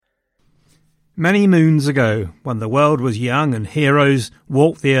Many moons ago, when the world was young and heroes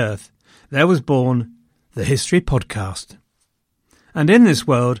walked the earth, there was born the History Podcast. And in this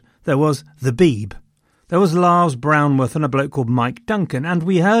world, there was the Beeb. There was Lars Brownworth and a bloke called Mike Duncan, and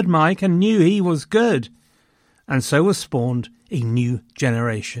we heard Mike and knew he was good. And so was spawned a new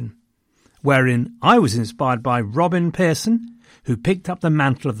generation, wherein I was inspired by Robin Pearson, who picked up the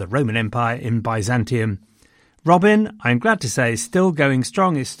mantle of the Roman Empire in Byzantium. Robin, I'm glad to say, is still going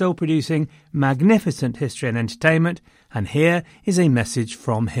strong, is still producing magnificent history and entertainment, and here is a message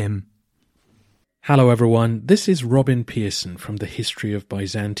from him. Hello everyone, this is Robin Pearson from the History of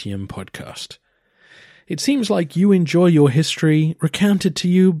Byzantium podcast. It seems like you enjoy your history recounted to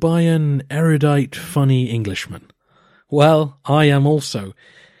you by an erudite, funny Englishman. Well, I am also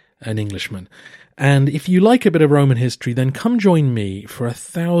an Englishman. And if you like a bit of Roman history, then come join me for a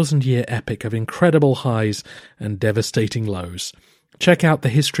 1,000-year epic of incredible highs and devastating lows. Check out The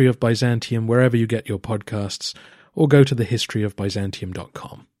History of Byzantium wherever you get your podcasts, or go to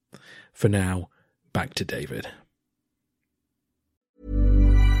thehistoryofbyzantium.com. For now, back to David.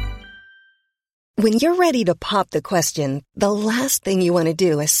 When you're ready to pop the question, the last thing you want to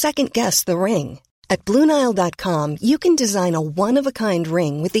do is second-guess the ring. At BlueNile.com, you can design a one-of-a-kind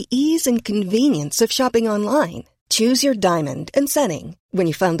ring with the ease and convenience of shopping online. Choose your diamond and setting. When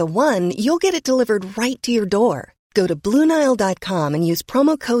you find the one, you'll get it delivered right to your door. Go to BlueNile.com and use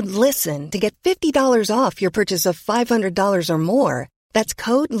promo code LISTEN to get $50 off your purchase of $500 or more. That's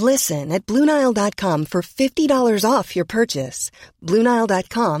code LISTEN at BlueNile.com for $50 off your purchase.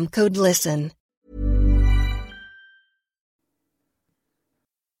 BlueNile.com, code LISTEN.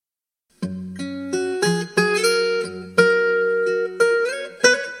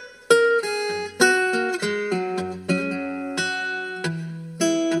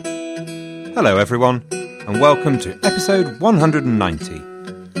 Hello everyone, and welcome to episode 190,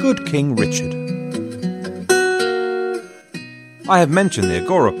 Good King Richard. I have mentioned the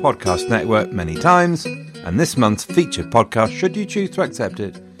Agora Podcast Network many times, and this month's featured podcast, should you choose to accept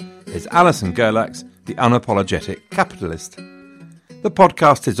it, is Alison Gerlach's The Unapologetic Capitalist. The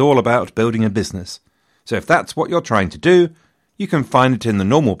podcast is all about building a business, so if that's what you're trying to do, you can find it in the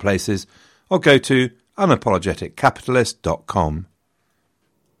normal places or go to unapologeticcapitalist.com.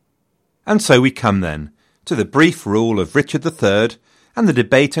 And so we come then to the brief rule of Richard III, and the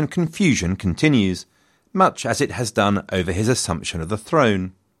debate and confusion continues, much as it has done over his assumption of the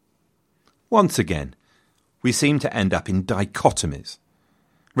throne. Once again, we seem to end up in dichotomies.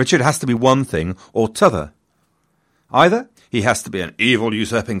 Richard has to be one thing or t'other. Either he has to be an evil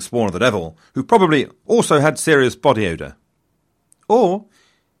usurping spawn of the devil, who probably also had serious body odour, or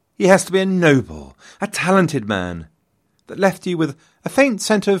he has to be a noble, a talented man, that left you with a faint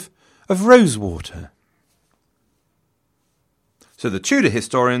scent of rosewater. So the Tudor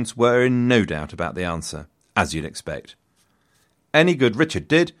historians were in no doubt about the answer, as you'd expect. Any good Richard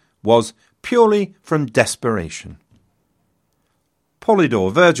did was purely from desperation.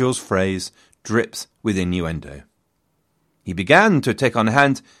 Polydore Virgil's phrase drips with innuendo. He began to take on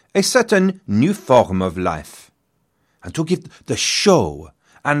hand a certain new form of life, and to give the show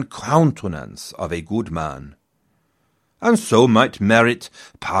and countenance of a good man, and so might merit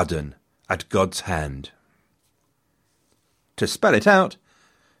pardon at God's hand. To spell it out,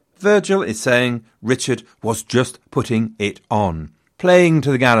 Virgil is saying Richard was just putting it on, playing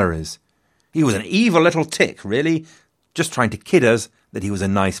to the galleries. He was an evil little tick, really, just trying to kid us that he was a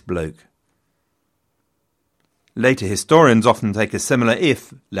nice bloke. Later historians often take a similar,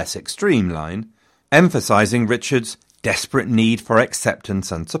 if less extreme, line, emphasising Richard's desperate need for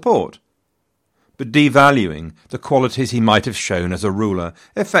acceptance and support, but devaluing the qualities he might have shown as a ruler,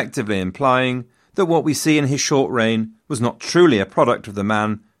 effectively implying that what we see in his short reign was not truly a product of the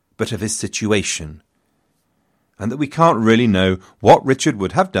man, but of his situation, and that we can't really know what Richard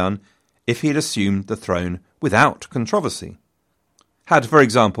would have done if he had assumed the throne without controversy. Had, for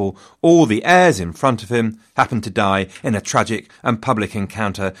example, all the heirs in front of him happened to die in a tragic and public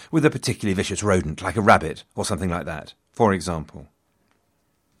encounter with a particularly vicious rodent, like a rabbit, or something like that, for example.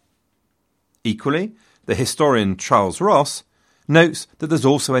 Equally, the historian Charles Ross notes that there's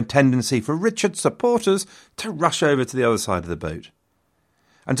also a tendency for Richard's supporters to rush over to the other side of the boat,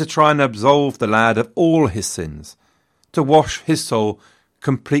 and to try and absolve the lad of all his sins, to wash his soul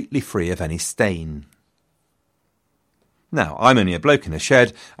completely free of any stain. Now, I'm only a bloke in a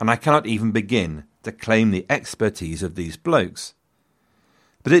shed, and I cannot even begin to claim the expertise of these blokes.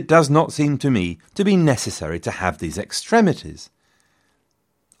 But it does not seem to me to be necessary to have these extremities.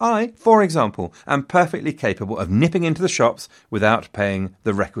 I, for example, am perfectly capable of nipping into the shops without paying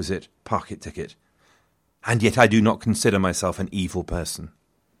the requisite parket ticket, and yet I do not consider myself an evil person.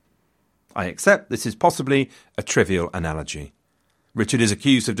 I accept this is possibly a trivial analogy. Richard is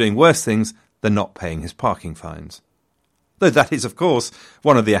accused of doing worse things than not paying his parking fines. Though that is, of course,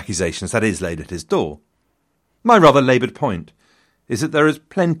 one of the accusations that is laid at his door. My rather laboured point is that there is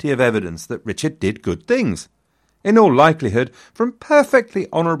plenty of evidence that Richard did good things, in all likelihood from perfectly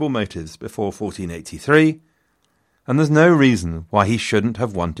honourable motives before 1483, and there's no reason why he shouldn't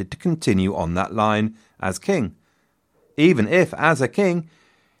have wanted to continue on that line as king, even if, as a king,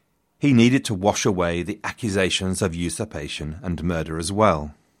 he needed to wash away the accusations of usurpation and murder as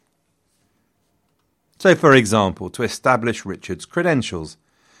well. So, for example, to establish Richard's credentials,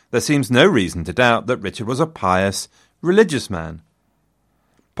 there seems no reason to doubt that Richard was a pious, religious man,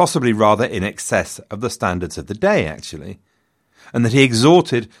 possibly rather in excess of the standards of the day, actually, and that he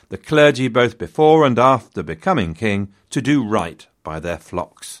exhorted the clergy both before and after becoming king to do right by their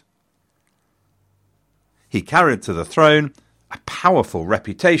flocks. He carried to the throne a powerful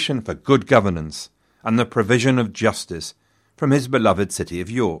reputation for good governance and the provision of justice from his beloved city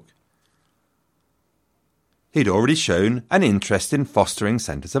of York. He'd already shown an interest in fostering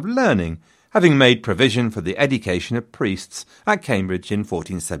centres of learning, having made provision for the education of priests at Cambridge in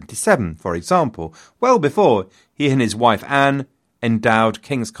 1477, for example, well before he and his wife Anne endowed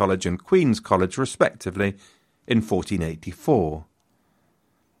King's College and Queen's College respectively in 1484.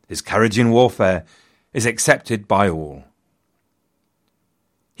 His courage in warfare is accepted by all.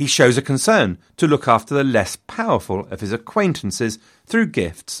 He shows a concern to look after the less powerful of his acquaintances through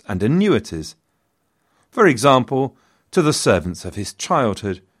gifts and annuities, for example, to the servants of his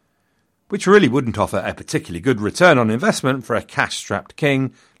childhood, which really wouldn't offer a particularly good return on investment for a cash-strapped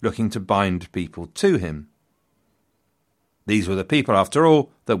king looking to bind people to him. These were the people, after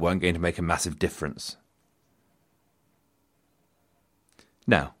all, that weren't going to make a massive difference.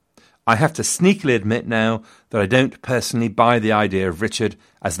 Now, I have to sneakily admit now that I don't personally buy the idea of Richard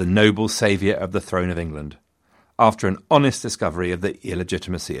as the noble saviour of the throne of England, after an honest discovery of the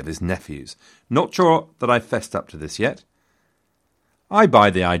illegitimacy of his nephews. Not sure that I've fessed up to this yet. I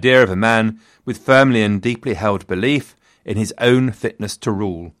buy the idea of a man with firmly and deeply held belief in his own fitness to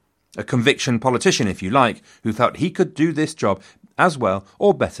rule, a conviction politician, if you like, who felt he could do this job as well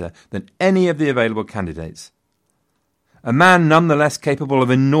or better than any of the available candidates. A man nonetheless capable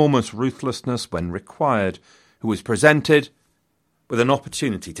of enormous ruthlessness when required, who was presented with an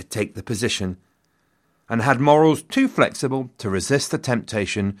opportunity to take the position and had morals too flexible to resist the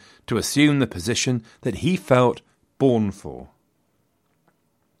temptation to assume the position that he felt born for.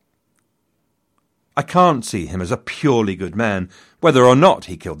 I can't see him as a purely good man, whether or not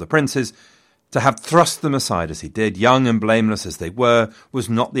he killed the princes. To have thrust them aside as he did, young and blameless as they were, was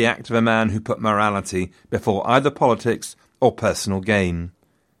not the act of a man who put morality before either politics or personal gain.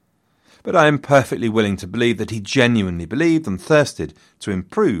 But I am perfectly willing to believe that he genuinely believed and thirsted to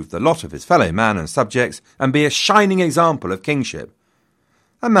improve the lot of his fellow man and subjects and be a shining example of kingship.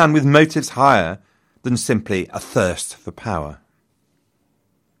 A man with motives higher than simply a thirst for power.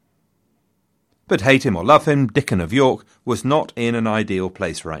 But hate him or love him, Dickon of York was not in an ideal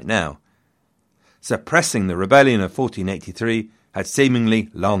place right now. Suppressing the rebellion of 1483 had seemingly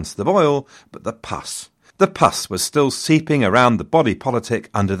lanced the boil, but the pus was still seeping around the body politic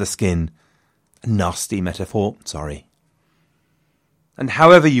under the skin. A nasty metaphor, sorry. And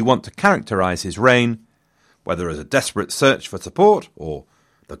however you want to characterise his reign, whether as a desperate search for support or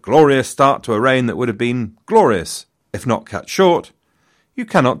the glorious start to a reign that would have been glorious, if not cut short, you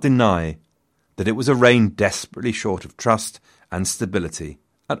cannot deny that it was a reign desperately short of trust and stability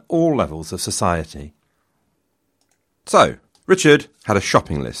at all levels of society. So, Richard had a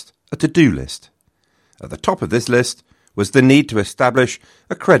shopping list, a to-do list. At the top of this list was the need to establish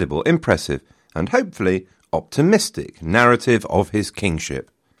a credible, impressive, and hopefully optimistic narrative of his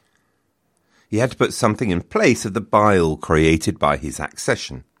kingship. He had to put something in place of the bile created by his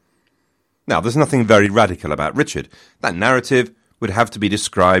accession. Now, there's nothing very radical about Richard. That narrative would have to be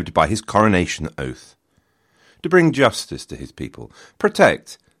described by his coronation oath. To bring justice to his people,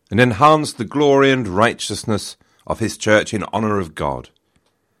 protect and enhance the glory and righteousness of his church in honour of God.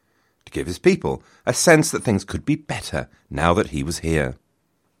 To give his people a sense that things could be better now that he was here.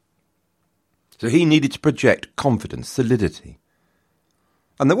 So he needed to project confidence, solidity.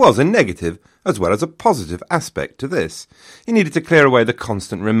 And there was a negative as well as a positive aspect to this. He needed to clear away the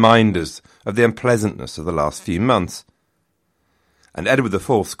constant reminders of the unpleasantness of the last few months. And Edward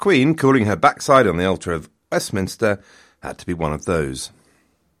IV's Queen, cooling her backside on the altar of Westminster, had to be one of those.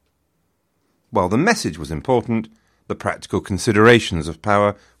 While the message was important, the practical considerations of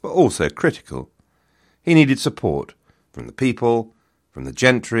power were also critical. He needed support from the people, from the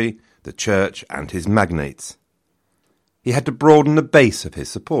gentry, the church, and his magnates. He had to broaden the base of his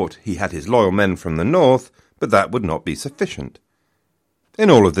support. He had his loyal men from the north, but that would not be sufficient. In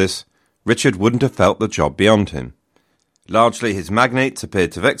all of this, Richard wouldn't have felt the job beyond him. Largely his magnates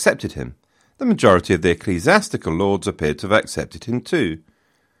appeared to have accepted him. The majority of the ecclesiastical lords appeared to have accepted him too.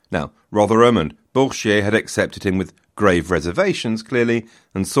 Now, Rotherham and Bourchier had accepted him with grave reservations, clearly,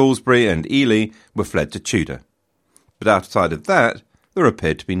 and Salisbury and Ely were fled to Tudor. But outside of that, there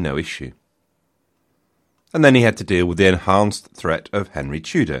appeared to be no issue. And then he had to deal with the enhanced threat of Henry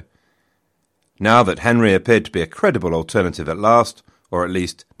Tudor. Now that Henry appeared to be a credible alternative at last, or at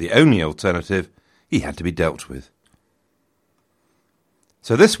least the only alternative, he had to be dealt with.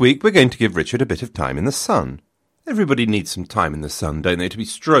 So this week we're going to give Richard a bit of time in the sun. Everybody needs some time in the sun, don't they, to be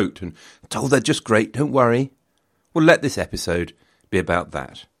stroked and told they're just great, don't worry. Well, let this episode be about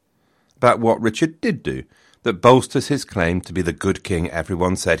that. About what Richard did do that bolsters his claim to be the good king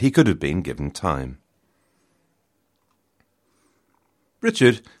everyone said he could have been given time.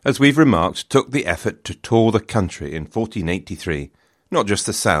 Richard, as we've remarked, took the effort to tour the country in 1483, not just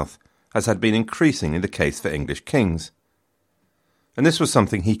the south, as had been increasingly the case for English kings. And this was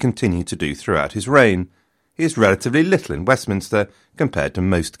something he continued to do throughout his reign. He is relatively little in Westminster compared to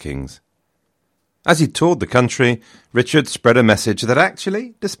most kings. As he toured the country, Richard spread a message that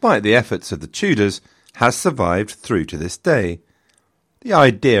actually, despite the efforts of the Tudors, has survived through to this day. The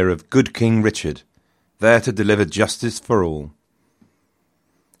idea of good King Richard, there to deliver justice for all.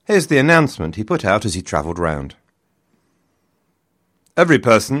 Here's the announcement he put out as he travelled round. Every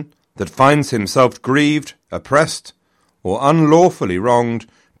person that finds himself grieved, oppressed, or unlawfully wronged,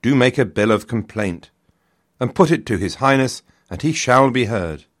 do make a bill of complaint, and put it to his Highness, and he shall be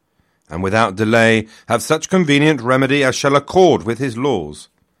heard, and without delay have such convenient remedy as shall accord with his laws.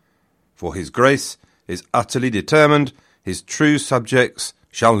 For his grace is utterly determined, his true subjects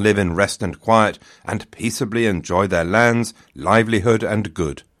shall live in rest and quiet, and peaceably enjoy their lands, livelihood, and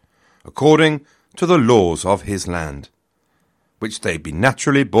good, according to the laws of his land, which they be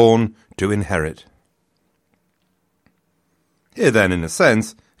naturally born to inherit. Here then, in a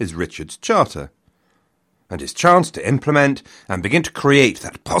sense, is Richard's charter, and his chance to implement and begin to create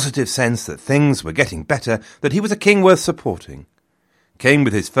that positive sense that things were getting better, that he was a king worth supporting, came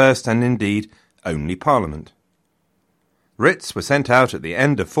with his first and indeed only Parliament. Writs were sent out at the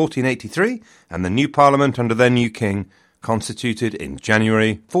end of 1483, and the new Parliament under their new king constituted in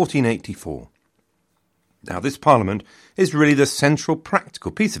January 1484. Now this Parliament is really the central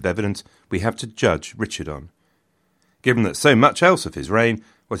practical piece of evidence we have to judge Richard on, given that so much else of his reign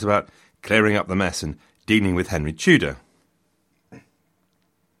was about clearing up the mess and dealing with Henry Tudor.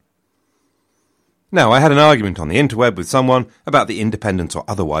 Now, I had an argument on the interweb with someone about the independence or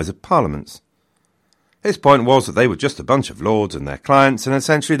otherwise of parliaments. His point was that they were just a bunch of lords and their clients, and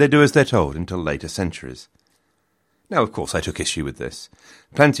essentially they do as they're told until later centuries. Now, of course, I took issue with this.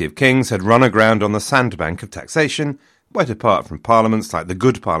 Plenty of kings had run aground on the sandbank of taxation, quite apart from parliaments like the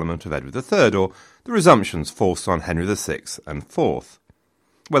good Parliament of Edward III, or the resumptions forced on Henry VI and IV,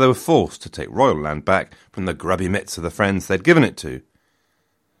 where they were forced to take royal land back from the grubby mitts of the friends they'd given it to.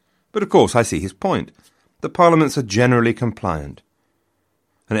 But of course I see his point. The parliaments are generally compliant.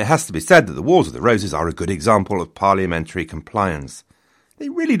 And it has to be said that the Wars of the Roses are a good example of parliamentary compliance. They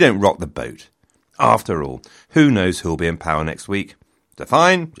really don't rock the boat. After all, who knows who'll be in power next week? So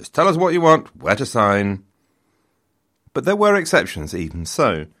fine, just tell us what you want, where to sign. But there were exceptions even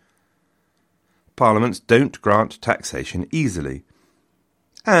so. Parliaments don't grant taxation easily.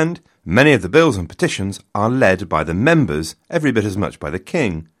 And many of the bills and petitions are led by the members every bit as much by the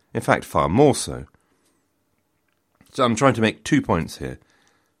king, in fact far more so. So I'm trying to make 2 points here.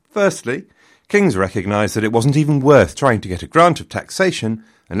 Firstly, kings recognised that it wasn't even worth trying to get a grant of taxation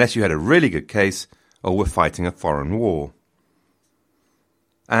unless you had a really good case or were fighting a foreign war.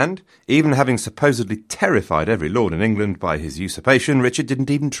 And, even having supposedly terrified every lord in England by his usurpation, Richard didn't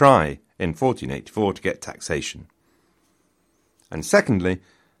even try in 1484 to get taxation. And secondly,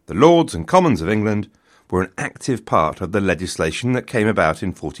 the Lords and Commons of England were an active part of the legislation that came about in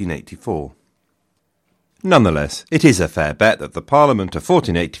 1484. Nonetheless, it is a fair bet that the Parliament of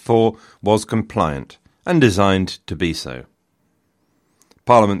 1484 was compliant, and designed to be so.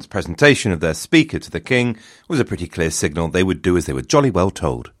 Parliament's presentation of their Speaker to the King was a pretty clear signal they would do as they were jolly well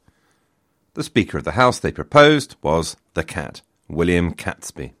told. The Speaker of the House they proposed was the Cat, William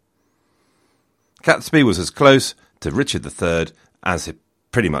Catesby. Catesby was as close to Richard III as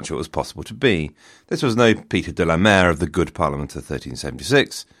pretty much it was possible to be. This was no Peter de la Mare of the good Parliament of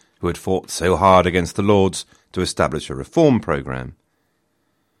 1376, who had fought so hard against the Lords to establish a reform programme.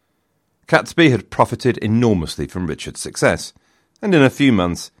 Catesby had profited enormously from Richard's success, and in a few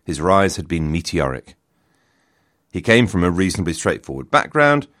months his rise had been meteoric. He came from a reasonably straightforward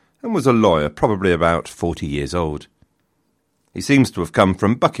background and was a lawyer, probably about 40 years old. He seems to have come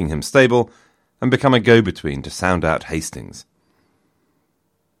from Buckingham Stable and become a go-between to sound out Hastings.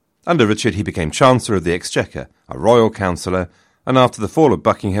 Under Richard he became Chancellor of the Exchequer, a royal councillor, and after the fall of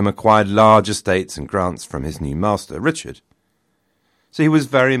Buckingham acquired large estates and grants from his new master, Richard. So he was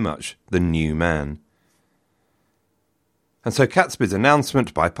very much the new man. And so Catesby's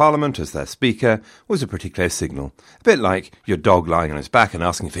announcement by Parliament as their Speaker was a pretty clear signal, a bit like your dog lying on his back and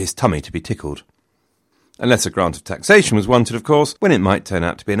asking for his tummy to be tickled. Unless a grant of taxation was wanted, of course, when it might turn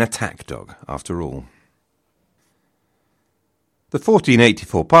out to be an attack dog, after all. The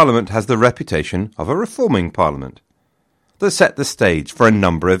 1484 Parliament has the reputation of a reforming Parliament that set the stage for a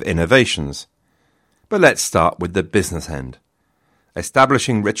number of innovations. But let's start with the business end,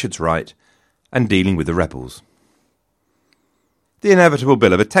 establishing Richard's right and dealing with the rebels. The inevitable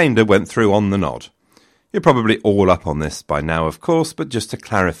Bill of Attainder went through on the nod. You're probably all up on this by now, of course, but just to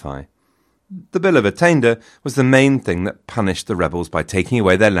clarify. The Bill of Attainder was the main thing that punished the rebels by taking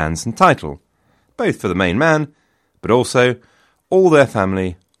away their lands and title, both for the main man, but also all their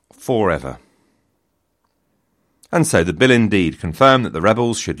family forever. And so the bill indeed confirmed that the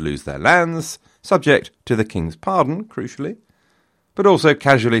rebels should lose their lands, subject to the king's pardon, crucially, but also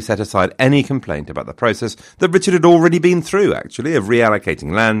casually set aside any complaint about the process that Richard had already been through, actually, of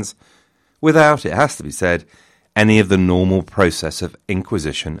reallocating lands, without, it has to be said, any of the normal process of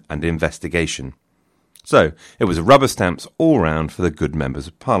inquisition and investigation. So it was rubber stamps all round for the good members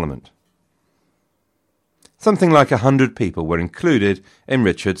of Parliament. Something like 100 people were included in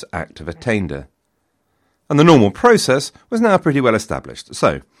Richard's Act of Attainder. And the normal process was now pretty well established.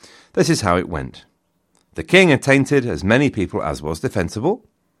 So, this is how it went. The king attainted as many people as was defensible.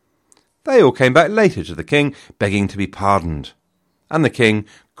 They all came back later to the king, begging to be pardoned. And the king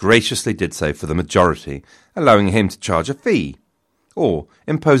graciously did so for the majority, allowing him to charge a fee, or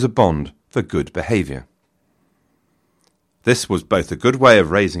impose a bond for good behaviour. This was both a good way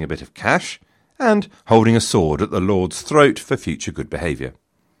of raising a bit of cash, and holding a sword at the Lord's throat for future good behaviour.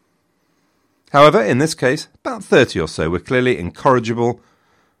 However, in this case, about 30 or so were clearly incorrigible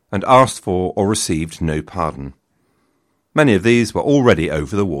and asked for or received no pardon. Many of these were already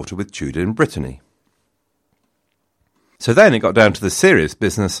over the water with Tudor and Brittany. So then it got down to the serious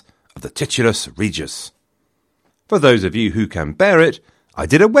business of the Titulus Regius. For those of you who can bear it, I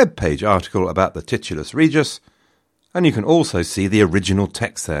did a web-page article about the Titulus Regius, and you can also see the original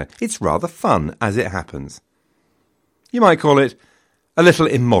text there. It's rather fun as it happens. You might call it a little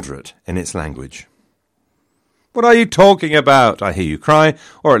immoderate in its language. What are you talking about? I hear you cry,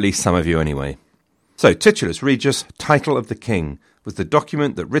 or at least some of you anyway. So Titulus Regius, title of the king, was the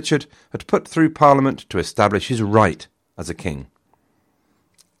document that Richard had put through Parliament to establish his right as a king.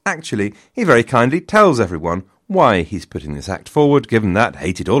 Actually, he very kindly tells everyone why he's putting this act forward, given that,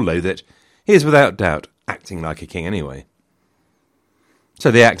 hate it or loathe it, he is without doubt acting like a king anyway.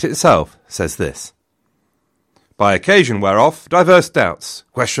 So the act itself says this: by occasion whereof diverse doubts,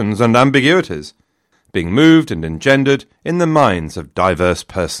 questions, and ambiguities, being moved and engendered in the minds of diverse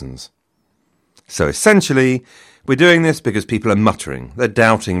persons. So essentially, we're doing this because people are muttering, they're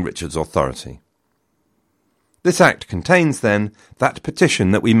doubting Richard's authority. This act contains, then, that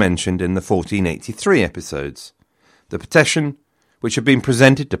petition that we mentioned in the 1483 episodes, the petition which had been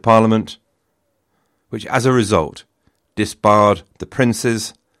presented to Parliament, which as a result disbarred the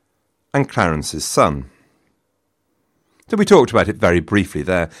princes and Clarence's son. So we talked about it very briefly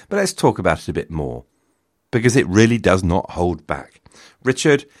there, but let's talk about it a bit more, because it really does not hold back.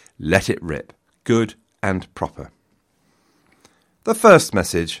 Richard let it rip, good and proper. The first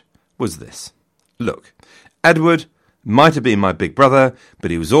message was this: look, Edward might have been my big brother,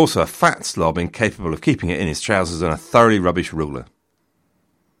 but he was also a fat slob incapable of keeping it in his trousers and a thoroughly rubbish ruler.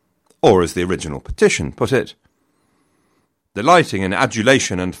 Or, as the original petition put it, delighting in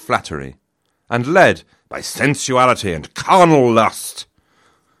adulation and flattery, and led by sensuality and carnal lust,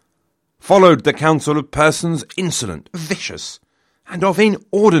 followed the counsel of persons insolent, vicious, and of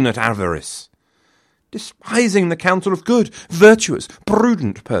inordinate avarice, despising the counsel of good, virtuous,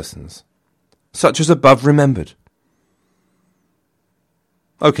 prudent persons, such as above remembered.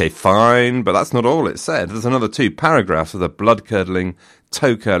 OK, fine, but that's not all it said. There's another 2 paragraphs of the blood-curdling,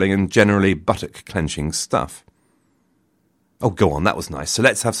 toe-curling, and generally buttock-clenching stuff. Oh, go on, that was nice, so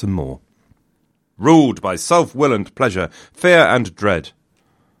let's have some more. Ruled by self-will and pleasure, fear and dread,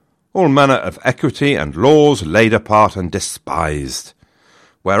 all manner of equity and laws laid apart and despised,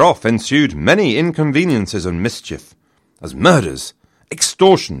 whereof ensued many inconveniences and mischief, as murders,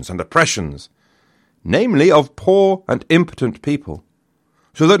 extortions, and oppressions, namely of poor and impotent people,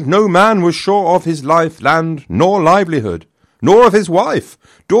 so that no man was sure of his life, land, nor livelihood, nor of his wife,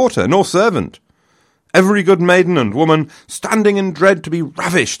 daughter, nor servant, every good maiden and woman standing in dread to be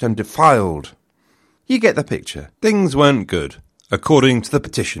ravished and defiled. You get the picture. Things weren't good, according to the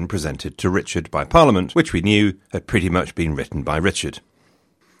petition presented to Richard by Parliament, which we knew had pretty much been written by Richard.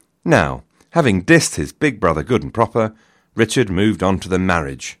 Now, having dissed his big brother good and proper, Richard moved on to the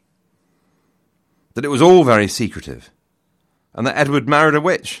marriage. That it was all very secretive, and that Edward married a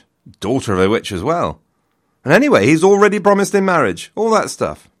witch, daughter of a witch as well. And anyway, he's already promised in marriage, all that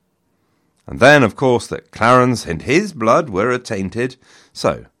stuff. And then, of course, that Clarence and his blood were attainted.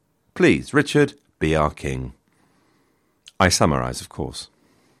 So, please, Richard, be our king. I summarise, of course.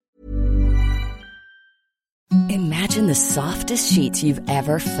 Imagine the softest sheets you've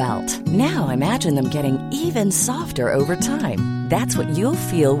ever felt. Now imagine them getting even softer over time. That's what you'll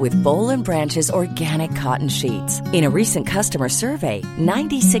feel with Boll & Branch's organic cotton sheets. In a recent customer survey,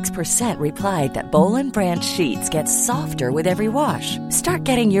 96% replied that Boll & Branch sheets get softer with every wash. Start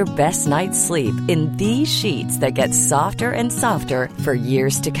getting your best night's sleep in these sheets that get softer and softer for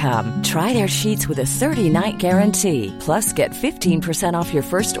years to come. Try their sheets with a 30-night guarantee. Plus, get 15% off your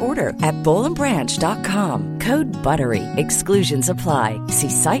first order at bollandbranch.com. Code BUTTERY. Exclusions apply. See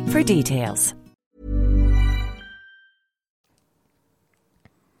site for details.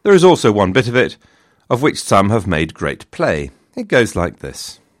 There is also one bit of it, of which some have made great play. It goes like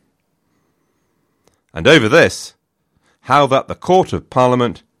this. And over this, how that the Court of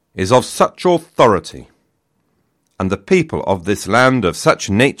Parliament is of such authority, and the people of this land of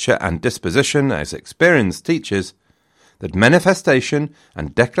such nature and disposition as experience teaches, that manifestation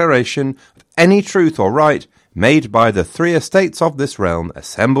and declaration of any truth or right made by the 3 estates of this realm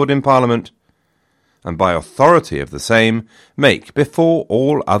assembled in Parliament, and by authority of the same, make, before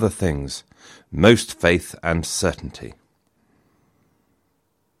all other things, most faith and certainty.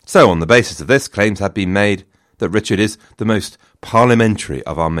 So, on the basis of this, claims have been made that Richard is the most parliamentary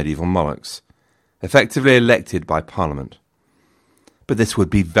of our medieval monarchs, effectively elected by Parliament. But this would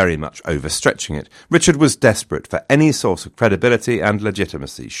be very much overstretching it. Richard was desperate for any source of credibility and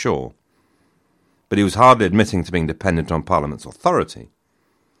legitimacy, sure, but he was hardly admitting to being dependent on Parliament's authority.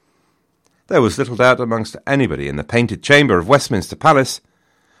 There was little doubt amongst anybody in the Painted Chamber of Westminster Palace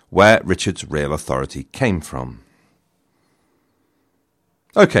where Richard's real authority came from.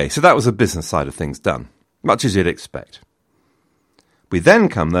 OK, so that was the business side of things done, much as you'd expect. We then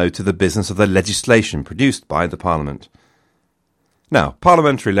come, though, to the business of the legislation produced by the Parliament. Now,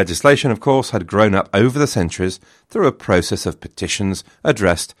 parliamentary legislation, of course, had grown up over the centuries through a process of petitions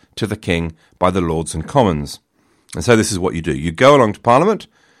addressed to the King by the Lords and Commons. And so this is what you do. You go along to Parliament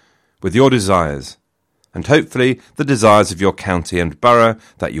with your desires, and hopefully the desires of your county and borough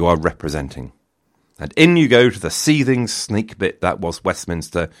that you are representing. And in you go to the seething snake bit that was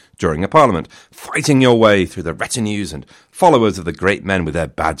Westminster during a Parliament, fighting your way through the retinues and followers of the great men with their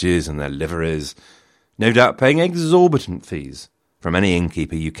badges and their liveries, no doubt paying exorbitant fees from any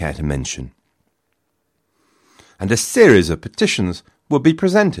innkeeper you care to mention. And a series of petitions would be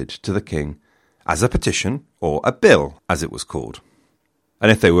presented to the King as a petition, or a bill, as it was called.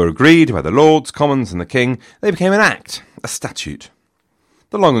 And if they were agreed by the Lords, Commons and the King, they became an act, a statute.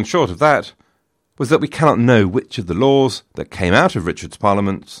 The long and short of that was that we cannot know which of the laws that came out of Richard's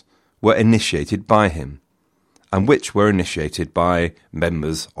parliaments were initiated by him, and which were initiated by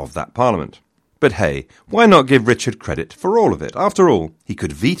members of that parliament. But hey, why not give Richard credit for all of it? After all, he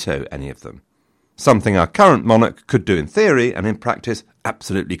could veto any of them. Something our current monarch could do in theory, and in practice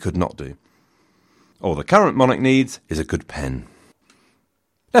absolutely could not do. All the current monarch needs is a good pen.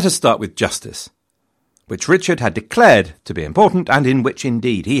 Let us start with justice, which Richard had declared to be important, and in which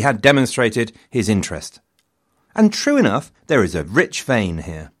indeed he had demonstrated his interest. And true enough, there is a rich vein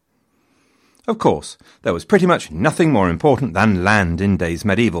here. Of course, there was pretty much nothing more important than land in days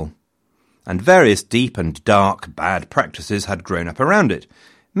medieval, and various deep and dark bad practices had grown up around it,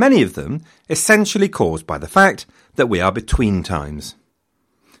 many of them essentially caused by the fact that we are between times.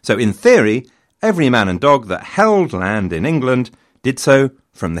 So in theory, every man and dog that held land in England did so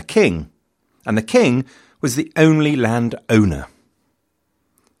from the king, and the king was the only land owner.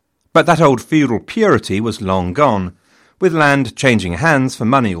 But that old feudal purity was long gone, with land changing hands for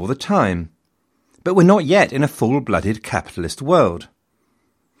money all the time. But we're not yet in a full-blooded capitalist world.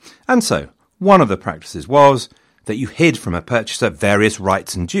 And so, one of the practices was that you hid from a purchaser various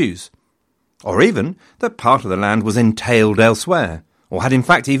rights and dues, or even that part of the land was entailed elsewhere, or had in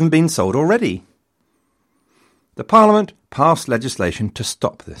fact even been sold already. The Parliament passed legislation to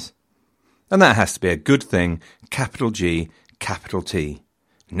stop this. And that has to be a good thing, capital G, capital T.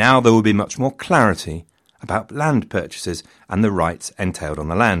 Now there will be much more clarity about land purchases and the rights entailed on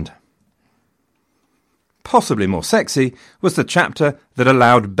the land. Possibly more sexy was the chapter that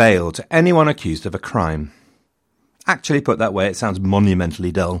allowed bail to anyone accused of a crime. Actually, put that way, it sounds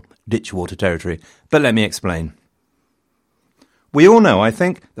monumentally dull, ditchwater territory, but let me explain. We all know, I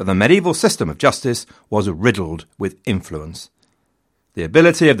think, that the medieval system of justice was riddled with influence. The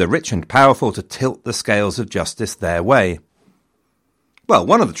ability of the rich and powerful to tilt the scales of justice their way. Well,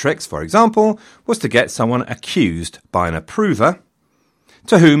 one of the tricks, for example, was to get someone accused by an approver,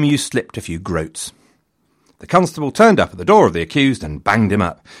 to whom you slipped a few groats. The constable turned up at the door of the accused and banged him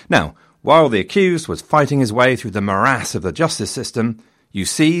up. Now, while the accused was fighting his way through the morass of the justice system, you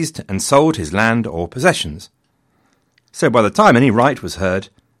seized and sold his land or possessions. So by the time any right was heard,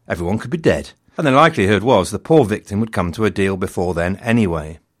 everyone could be dead, and the likelihood was the poor victim would come to a deal before then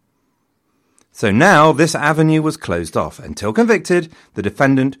anyway. So now this avenue was closed off. Until convicted, the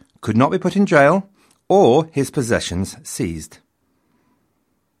defendant could not be put in jail or his possessions seized.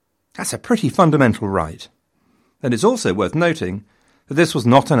 That's a pretty fundamental right. And it's also worth noting that this was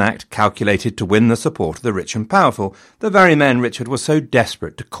not an act calculated to win the support of the rich and powerful, the very men Richard was so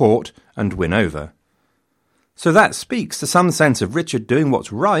desperate to court and win over. So that speaks to some sense of Richard doing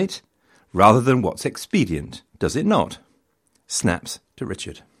what's right rather than what's expedient, does it not? Snaps to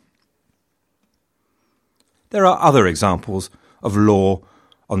Richard. There are other examples of law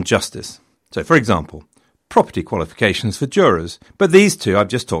on justice. So, for example, property qualifications for jurors, but these two I've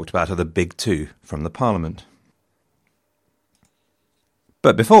just talked about are the big two from the Parliament.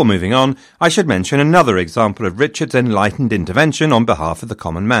 But before moving on, I should mention another example of Richard's enlightened intervention on behalf of the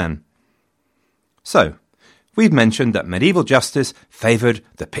common man. So, we've mentioned that medieval justice favoured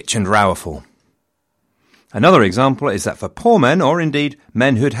the pitch and rowel. Another example is that for poor men, or indeed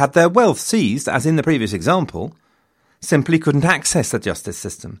men who'd had their wealth seized, as in the previous example, simply couldn't access the justice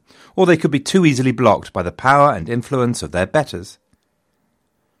system, or they could be too easily blocked by the power and influence of their betters.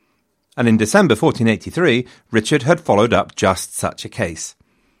 And in December 1483, Richard had followed up just such a case.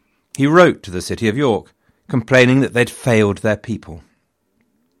 He wrote to the city of York, complaining that they'd failed their people.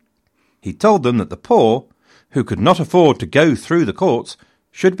 He told them that the poor, who could not afford to go through the courts,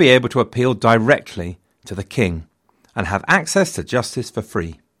 should be able to appeal directly to the king and have access to justice for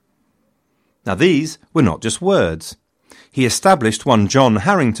free. Now these were not just words. He established one John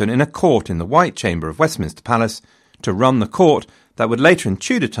Harrington in a court in the White Chamber of Westminster Palace to run the court that would later in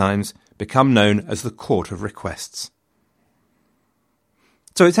Tudor times become known as the Court of Requests.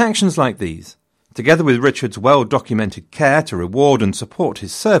 So it's actions like these, together with Richard's well-documented care to reward and support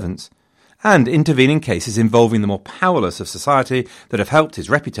his servants, and intervening cases involving the more powerless of society that have helped his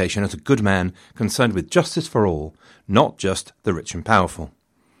reputation as a good man concerned with justice for all, not just the rich and powerful.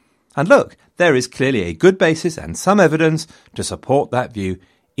 And look, there is clearly a good basis and some evidence to support that view,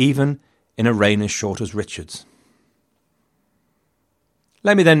 even in a reign as short as Richard's.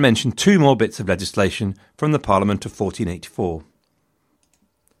 Let me then mention two more bits of legislation from the Parliament of 1484.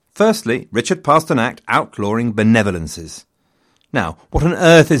 Firstly, Richard passed an act outlawing benevolences. Now, what on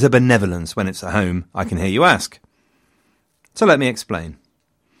earth is a benevolence when it's a home, I can hear you ask. So let me explain.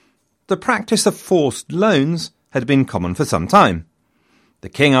 The practice of forced loans had been common for some time. The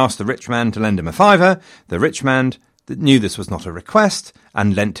king asked the rich man to lend him a fiver, the rich man knew this was not a request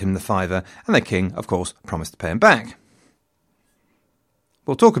and lent him the fiver, and the king, of course, promised to pay him back.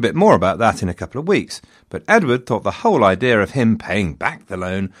 We'll talk a bit more about that in a couple of weeks, but Edward thought the whole idea of him paying back the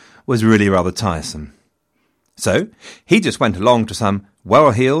loan was really rather tiresome. So he just went along to some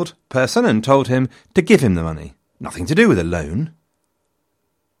well-heeled person and told him to give him the money, nothing to do with a loan.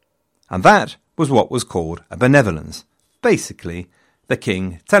 And that was what was called a benevolence, basically the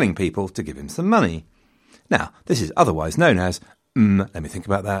king telling people to give him some money. Now, this is otherwise known as, let me think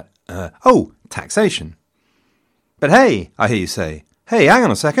about that, taxation. But hey, I hear you say, hey, hang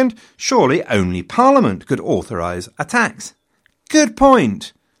on a second, surely only Parliament could authorise a tax. Good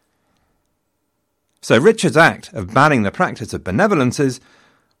point. So Richard's act of banning the practice of benevolences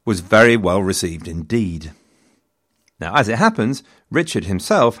was very well received indeed. Now, as it happens, Richard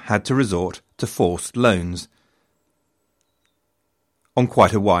himself had to resort to forced loans on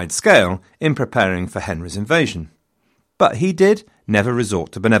quite a wide scale in preparing for Henry's invasion. But he did never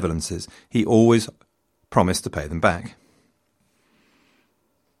resort to benevolences. He always promised to pay them back.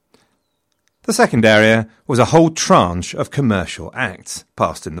 The second area was a whole tranche of commercial acts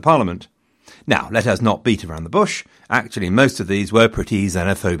passed in the Parliament. Now, let us not beat around the bush. Actually, most of these were pretty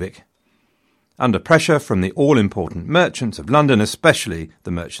xenophobic. Under pressure from the all-important merchants of London, especially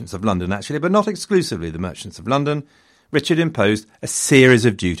the merchants of London actually, but not exclusively the merchants of London, Richard imposed a series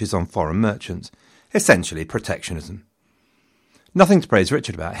of duties on foreign merchants, essentially protectionism. Nothing to praise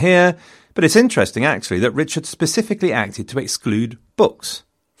Richard about here, but it's interesting actually that Richard specifically acted to exclude books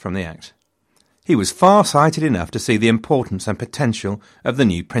from the Act. He was far-sighted enough to see the importance and potential of the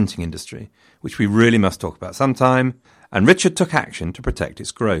new printing industry, which we really must talk about sometime, and Richard took action to protect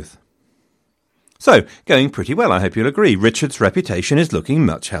its growth. So, going pretty well, I hope you'll agree. Richard's reputation is looking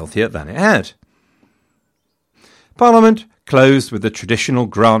much healthier than it had. Parliament closed with the traditional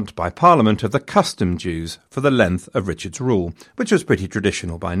grant by Parliament of the custom dues for the length of Richard's rule, which was pretty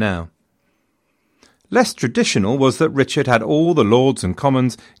traditional by now. Less traditional was that Richard had all the Lords and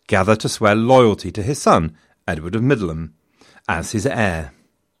Commons gather to swear loyalty to his son, Edward of Middleham, as his heir.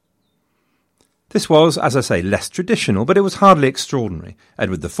 This was, as I say, less traditional, but it was hardly extraordinary.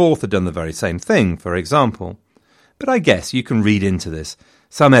 Edward IV had done the very same thing, for example. But I guess you can read into this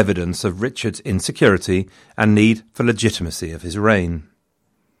some evidence of Richard's insecurity and need for legitimacy of his reign.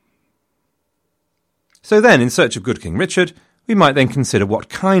 So then, in search of good King Richard, we might then consider what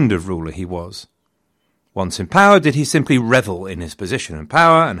kind of ruler he was. Once in power, did he simply revel in his position and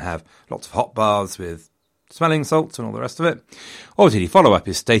power and have lots of hot baths with smelling salts and all the rest of it? Or did he follow up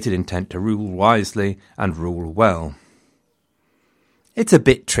his stated intent to rule wisely and rule well? It's a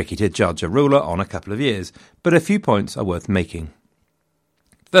bit tricky to judge a ruler on a couple of years, but a few points are worth making.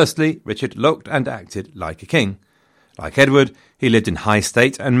 Firstly, Richard looked and acted like a king. Like Edward, he lived in high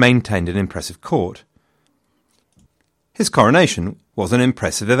state and maintained an impressive court. His coronation was an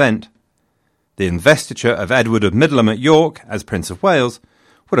impressive event. The investiture of Edward of Middleham at York as Prince of Wales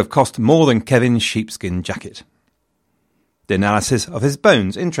would have cost more than Kevin's sheepskin jacket. The analysis of his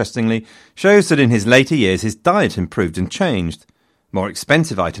bones, interestingly, shows that in his later years his diet improved and changed. More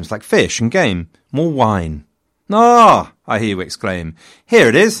expensive items like fish and game, more wine. "Ah," I hear you exclaim, "here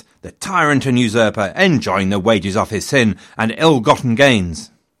it is, the tyrant and usurper enjoying the wages of his sin and ill-gotten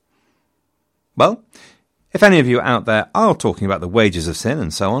gains." Well, if any of you out there are talking about the wages of sin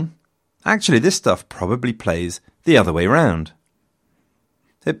and so on, actually this stuff probably plays the other way round.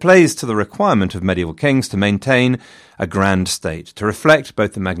 It plays to the requirement of medieval kings to maintain a grand state, to reflect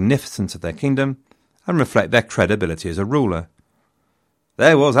both the magnificence of their kingdom and reflect their credibility as a ruler.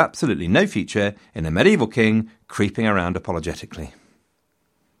 There was absolutely no future in a medieval king creeping around apologetically.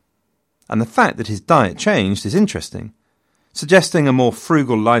 And the fact that his diet changed is interesting, suggesting a more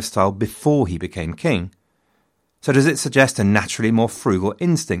frugal lifestyle before he became king. So does it suggest a naturally more frugal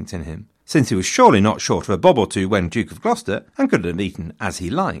instinct in him, since he was surely not short of a bob or two when Duke of Gloucester and could have eaten as he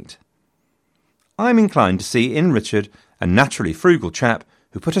liked? I'm inclined to see in Richard a naturally frugal chap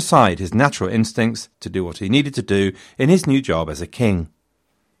who put aside his natural instincts to do what he needed to do in his new job as a king.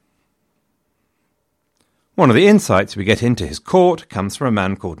 One of the insights we get into his court comes from a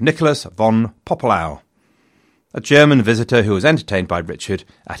man called Nicholas von Poppelau, a German visitor who was entertained by Richard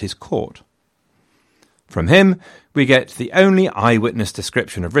at his court. From him, we get the only eyewitness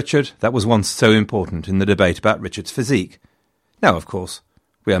description of Richard that was once so important in the debate about Richard's physique. Now, of course,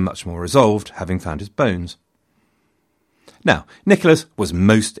 we are much more resolved, having found his bones. Now, Nicholas was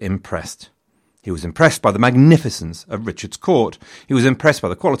most impressed. He was impressed by the magnificence of Richard's court. He was impressed by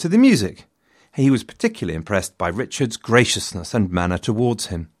the quality of the music. He was particularly impressed by Richard's graciousness and manner towards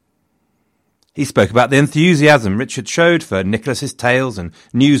him. He spoke about the enthusiasm Richard showed for Nicholas's tales and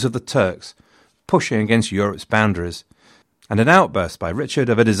news of the Turks, pushing against Europe's boundaries, and an outburst by Richard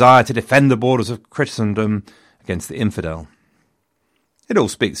of a desire to defend the borders of Christendom against the infidel. It all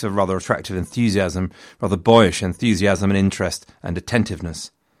speaks of rather attractive enthusiasm, rather boyish enthusiasm and interest and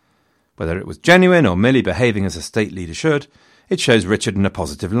attentiveness. Whether it was genuine or merely behaving as a state leader should, it shows Richard in a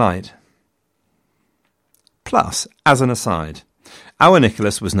positive light. Plus, as an aside, our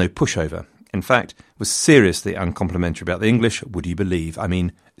Nicholas was no pushover. In fact, was seriously uncomplimentary about the English, would you believe? I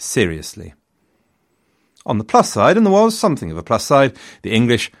mean, seriously. On the plus side, and there was something of a plus side, the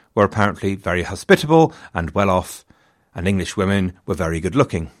English were apparently very hospitable and well off, and English women were very good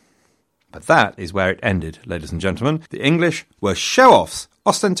looking. But that is where it ended, ladies and gentlemen. The English were show-offs,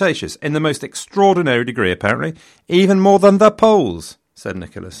 ostentatious, in the most extraordinary degree, apparently, even more than the Poles, said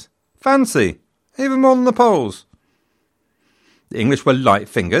Nicholas. Fancy! Even more than the Poles. The English were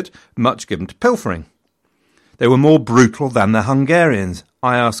light-fingered, much given to pilfering. They were more brutal than the Hungarians.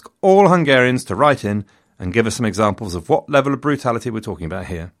 I ask all Hungarians to write in and give us some examples of what level of brutality we're talking about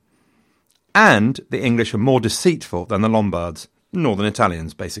here. And the English were more deceitful than the Lombards, northern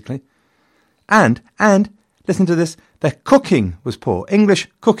Italians, basically. And, listen to this, their cooking was poor. English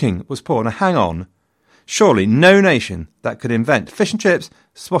cooking was poor. Now hang on. Surely no nation that could invent fish and chips,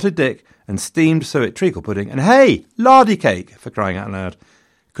 spotted dick, and steamed suet treacle pudding, and hey, lardy cake, for crying out loud,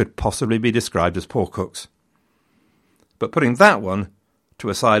 could possibly be described as poor cooks. But putting that one to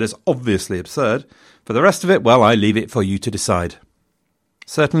a side as obviously absurd. For the rest of it, well, I leave it for you to decide.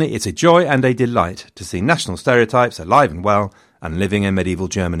 Certainly it's a joy and a delight to see national stereotypes alive and well and living in medieval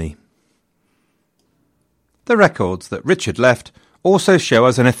Germany. The records that Richard left also show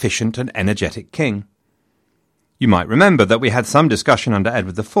us an efficient and energetic king. You might remember that we had some discussion under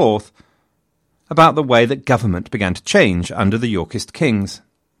Edward IV about the way that government began to change under the Yorkist kings.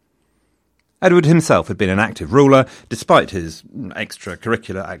 Edward himself had been an active ruler, despite his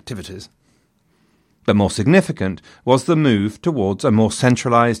extracurricular activities. But more significant was the move towards a more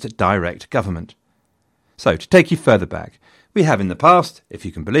centralised, direct government. So, to take you further back, we have in the past, if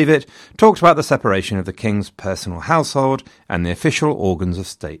you can believe it, talked about the separation of the king's personal household and the official organs of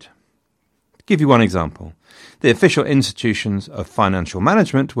state. To give you one example, the official institutions of financial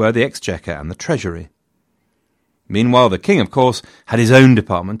management were the Exchequer and the Treasury. Meanwhile, the king, of course, had his own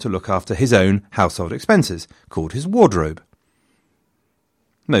department to look after his own household expenses, called his wardrobe.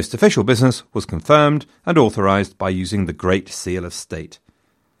 Most official business was confirmed and authorised by using the Great Seal of State,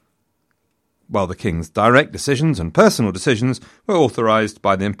 while the king's direct decisions and personal decisions were authorised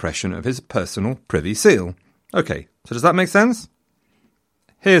by the impression of his personal privy seal. OK, so does that make sense?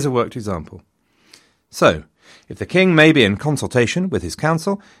 Here's a worked example. So, if the king, maybe in consultation with his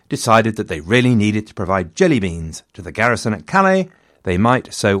council, decided that they really needed to provide jelly beans to the garrison at Calais, they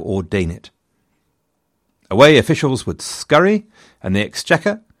might so ordain it. Away officials would scurry, and the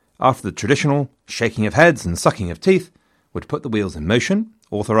Exchequer, after the traditional shaking of heads and sucking of teeth, would put the wheels in motion,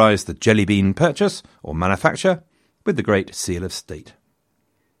 authorise the jelly bean purchase or manufacture with the Great Seal of State.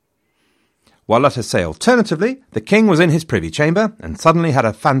 While let us say alternatively, the king was in his privy chamber and suddenly had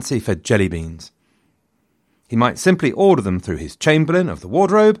a fancy for jelly beans. He might simply order them through his chamberlain of the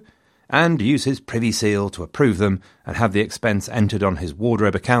wardrobe and use his privy seal to approve them and have the expense entered on his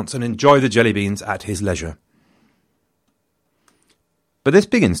wardrobe accounts and enjoy the jelly beans at his leisure. But this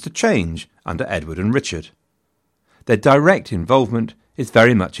begins to change under Edward and Richard. Their direct involvement is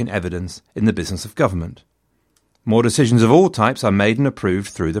very much in evidence in the business of government. More decisions of all types are made and approved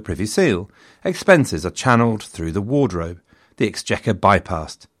through the Privy Seal. Expenses are channelled through the wardrobe. The Exchequer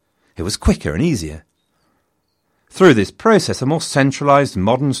bypassed. It was quicker and easier. Through this process, a more centralised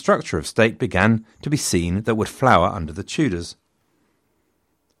modern structure of state began to be seen that would flower under the Tudors.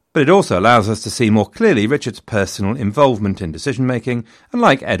 But it also allows us to see more clearly Richard's personal involvement in decision-making, and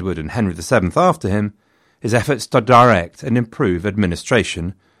like Edward and Henry VII after him, his efforts to direct and improve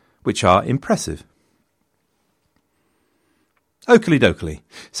administration, which are impressive. Oakley dokley.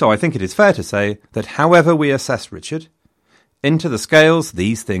 So I think it is fair to say that however we assess Richard, into the scales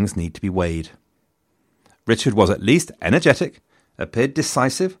these things need to be weighed. Richard was at least energetic, appeared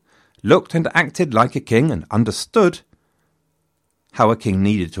decisive, looked and acted like a king and understood how a king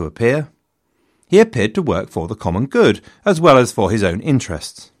needed to appear. He appeared to work for the common good as well as for his own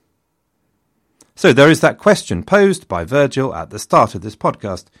interests. So there is that question posed by Virgil at the start of this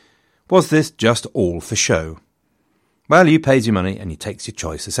podcast. Was this just all for show? Well, you pays your money and he takes your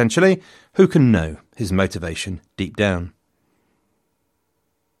choice, essentially. Who can know his motivation deep down?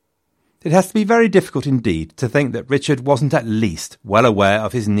 It has to be very difficult indeed to think that Richard wasn't at least well aware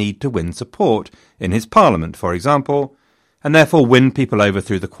of his need to win support in his parliament, for example, and therefore win people over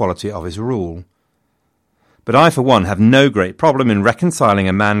through the quality of his rule. But I, for one, have no great problem in reconciling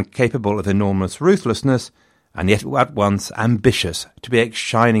a man capable of enormous ruthlessness and yet at once ambitious to be a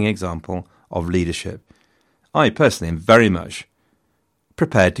shining example of leadership. I personally am very much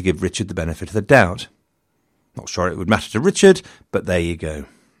prepared to give Richard the benefit of the doubt. Not sure it would matter to Richard, but there you go.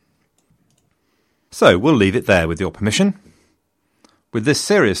 So we'll leave it there with your permission. With this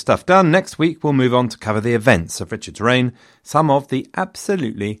serious stuff done, next week we'll move on to cover the events of Richard's reign, some of the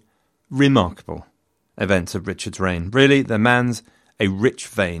absolutely remarkable events of Richard's reign. Really, the man's a rich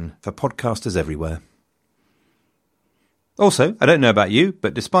vein for podcasters everywhere. Also, I don't know about you,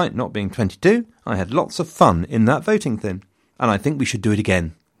 but despite not being 22, I had lots of fun in that voting thing, and I think we should do it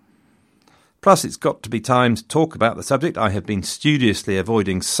again. Plus, it's got to be time to talk about the subject I have been studiously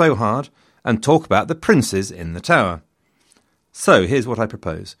avoiding so hard, and talk about the princes in the Tower. So, here's what I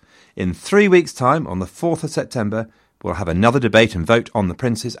propose. In 3 weeks' time, on the 4th of September, we'll have another debate and vote on the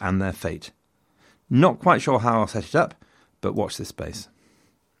princes and their fate. Not quite sure how I'll set it up, but watch this space.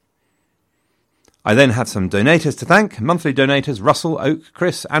 I then have some donators to thank. Monthly donators Russell, Oak,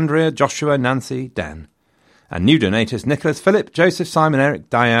 Chris, Andrea, Joshua, Nancy, Dan. And new donators Nicholas, Philip, Joseph, Simon,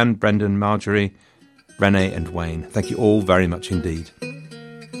 Eric, Diane, Brendan, Marjorie, Renee and Wayne. Thank you all very much indeed.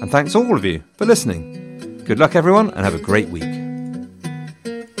 And thanks all of you for listening. Good luck everyone and have a great week.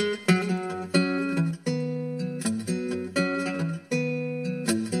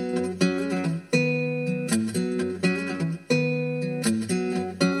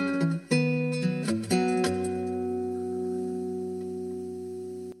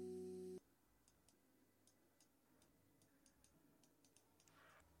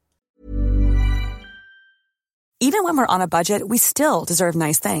 Even when we're on a budget, we still deserve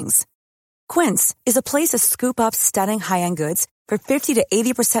nice things. Quince is a place to scoop up stunning high-end goods for 50 to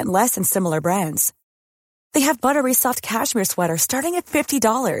 80% less than similar brands. They have buttery soft cashmere sweaters starting at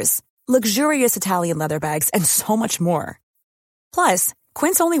 $50, luxurious Italian leather bags, and so much more. Plus,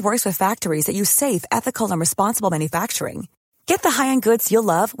 Quince only works with factories that use safe, ethical, and responsible manufacturing. Get the high-end goods you'll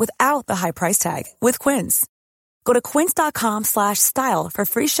love without the high price tag with Quince. Go to quince.com/style for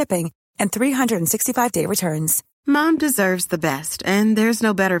free shipping and 365-day returns. Mom deserves the best, and there's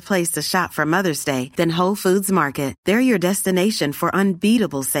no better place to shop for Mother's Day than Whole Foods Market. They're your destination for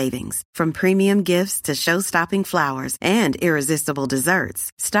unbeatable savings, from premium gifts to show-stopping flowers and irresistible desserts.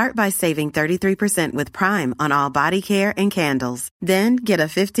 Start by saving 33% with Prime on all body care and candles. Then get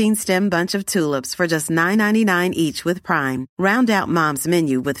a 15-stem bunch of tulips for just $9.99 each with Prime. Round out Mom's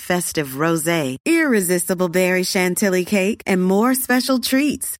menu with festive rosé, irresistible berry chantilly cake, and more special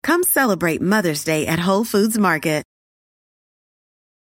treats. Come celebrate Mother's Day at Whole Foods Market.